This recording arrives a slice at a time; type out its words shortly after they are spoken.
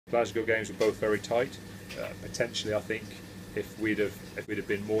Glasgow games were both very tight. Potentially, I think if we'd have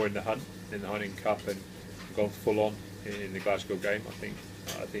been more in the hunt in the Heineken Cup and gone full on in the Glasgow game, I think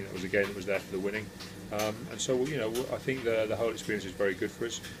that was a game that was there for the winning. And so, I think the whole experience is very good for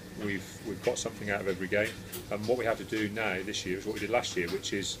us. We've got something out of every game, and what we have to do now this year is what we did last year,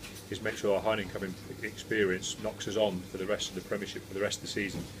 which is make sure our Heineken Cup experience knocks us on for the rest of the Premiership, for the rest of the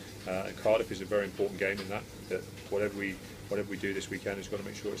season. And Cardiff is a very important game in that whatever we do this weekend has got to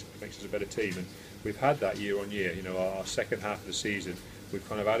make sure it makes us a better team. And we've had that year on year. Our second half of the season, we've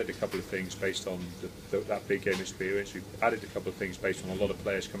kind of added a couple of things based on that big game experience. We've added a couple of things based on a lot of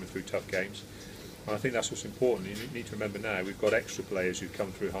players coming through tough games. And I think that's what's important. You need to remember now we've got extra players who've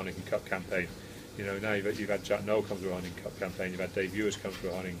come through a Heineken Cup campaign. Now you've had Jack Noel come through a Heineken Cup campaign. You've had Dave Ewers come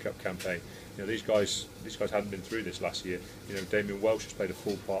through a Heineken Cup campaign. These guys hadn't been through this last year. Damien Welsh has played a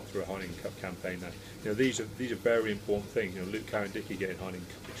full part through a Heineken Cup campaign now. These are very important things. Luke Cowan-Dickey getting Heineken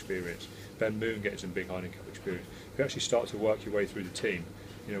Cup experience. Ben Moon getting some big Heineken Cup experience. If you actually start to work your way through the team,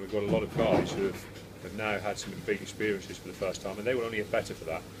 we've got a lot of guys who have now had some big experiences for the first time, and they will only get better for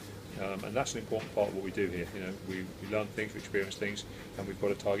that. And that's an important part of what we do here. We learn things, we experience things, and we've got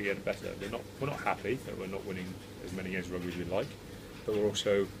to target getting better. We're not happy that we're not winning as many games of rugby as we'd like, but we're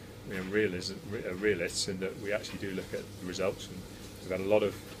also realists in that we actually do look at the results. And we've had a lot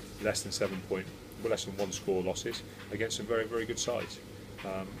of less than 1 score losses against some very, very good sides.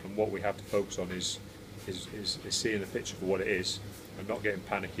 And what we have to focus on is seeing the picture for what it is, and not getting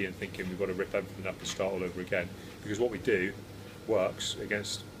panicky and thinking we've got to rip everything up and start all over again. Because what we do works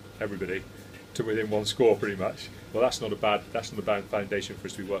against everybody to within 1 score pretty much. Well, that's not a bad foundation for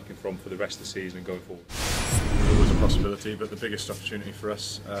us to be working from for the rest of the season and going forward. There's always a possibility, but the biggest opportunity for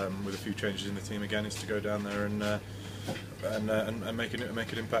us, with a few changes in the team again, is to go down there and make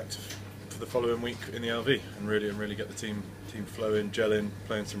an impact for the following week in the LV, and really get the team flowing, gelling,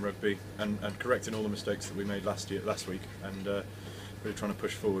 playing some rugby, and correcting all the mistakes that we made last week, and really trying to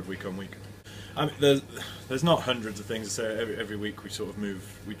push forward week on week. I mean, there's not hundreds of things to say. Every week we sort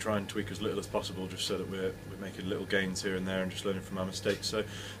of we try and tweak as little as possible, just so that we're making little gains here and there and just learning from our mistakes. So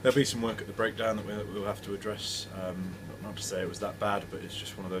there'll be some work at the breakdown that we'll have to address. Not to say it was that bad, but it's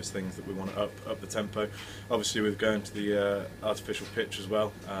just one of those things that we want to up the tempo. Obviously, with going to the artificial pitch as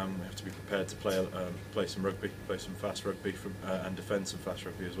well, we have to be prepared to play some rugby, play some fast rugby and defend some fast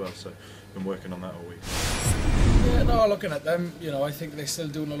rugby as well. So we've been working on that all week. Yeah, no, looking at them, I think they're still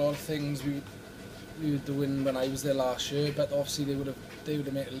doing a lot of things we were doing when I was there last year, but obviously they would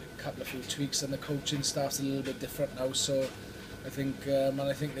have made a couple of few tweaks, and the coaching staff's a little bit different now. So I think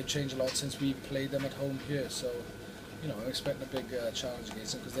they've changed a lot since we played them at home here. So I'm expecting a big challenge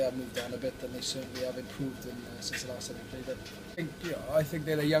against them, because they have moved on a bit, and they certainly have improved since the last time we played them. I think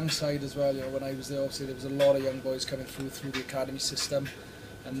they're a young side as well. When I was there, obviously there was a lot of young boys coming through the academy system,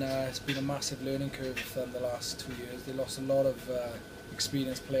 and it's been a massive learning curve for them the last 2 years. They lost a lot of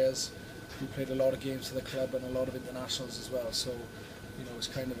experienced players who played a lot of games for the club and a lot of internationals as well. So it's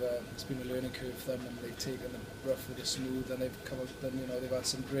been a learning curve for them, and they've taken the rough with the smooth, and they've come up and they've had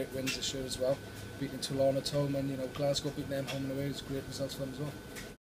some great wins this year as well, beating Toulon at home, and Glasgow beating them home and away. It's great results for them as well.